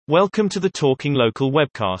Welcome to the Talking Local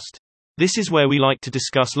webcast. This is where we like to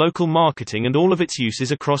discuss local marketing and all of its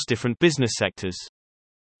uses across different business sectors.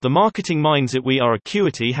 The marketing minds at We Are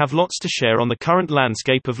Acuity have lots to share on the current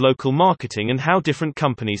landscape of local marketing and how different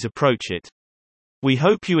companies approach it. We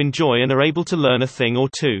hope you enjoy and are able to learn a thing or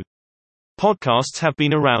two. Podcasts have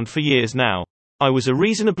been around for years now. I was a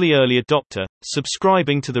reasonably early adopter,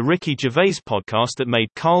 subscribing to the Ricky Gervais podcast that made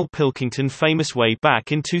Carl Pilkington famous way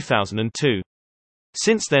back in 2002.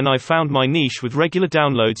 Since then I've found my niche with regular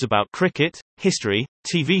downloads about cricket, history,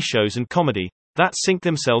 TV shows and comedy, that sync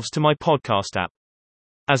themselves to my podcast app.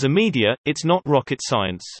 As a media, it's not rocket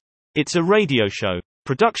science. It's a radio show.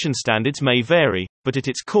 Production standards may vary, but at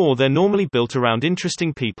its core they're normally built around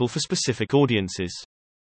interesting people for specific audiences.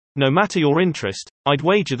 No matter your interest, I'd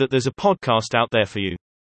wager that there's a podcast out there for you.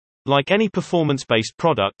 Like any performance-based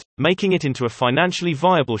product, making it into a financially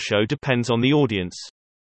viable show depends on the audience.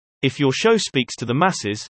 If your show speaks to the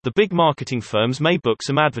masses, the big marketing firms may book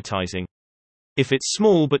some advertising. If it's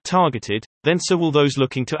small but targeted, then so will those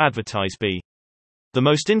looking to advertise be. The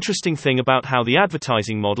most interesting thing about how the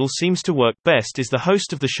advertising model seems to work best is the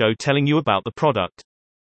host of the show telling you about the product.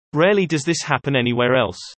 Rarely does this happen anywhere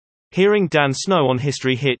else. Hearing Dan Snow on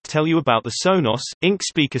History Hit tell you about the Sonos Inc.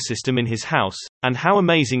 speaker system in his house, and how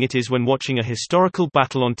amazing it is when watching a historical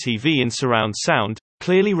battle on TV in surround sound,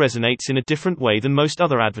 clearly resonates in a different way than most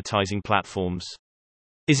other advertising platforms.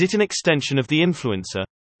 Is it an extension of the influencer?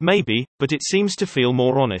 Maybe, but it seems to feel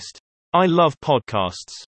more honest. I love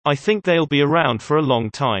podcasts. I think they'll be around for a long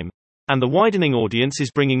time. And the widening audience is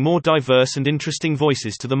bringing more diverse and interesting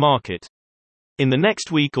voices to the market. In the next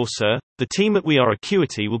week or so, the team at We Are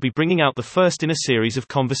Acuity will be bringing out the first in a series of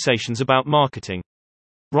conversations about marketing.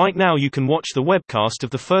 Right now you can watch the webcast of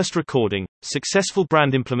the first recording, Successful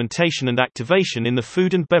Brand Implementation and Activation in the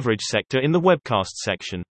Food and Beverage Sector in the webcast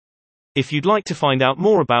section. If you'd like to find out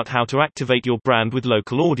more about how to activate your brand with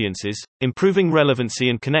local audiences, improving relevancy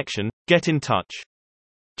and connection, get in touch.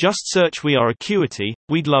 Just search We Are Acuity,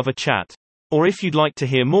 we'd love a chat. Or if you'd like to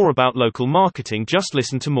hear more about local marketing, just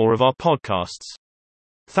listen to more of our podcasts.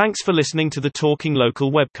 Thanks for listening to the Talking Local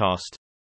webcast.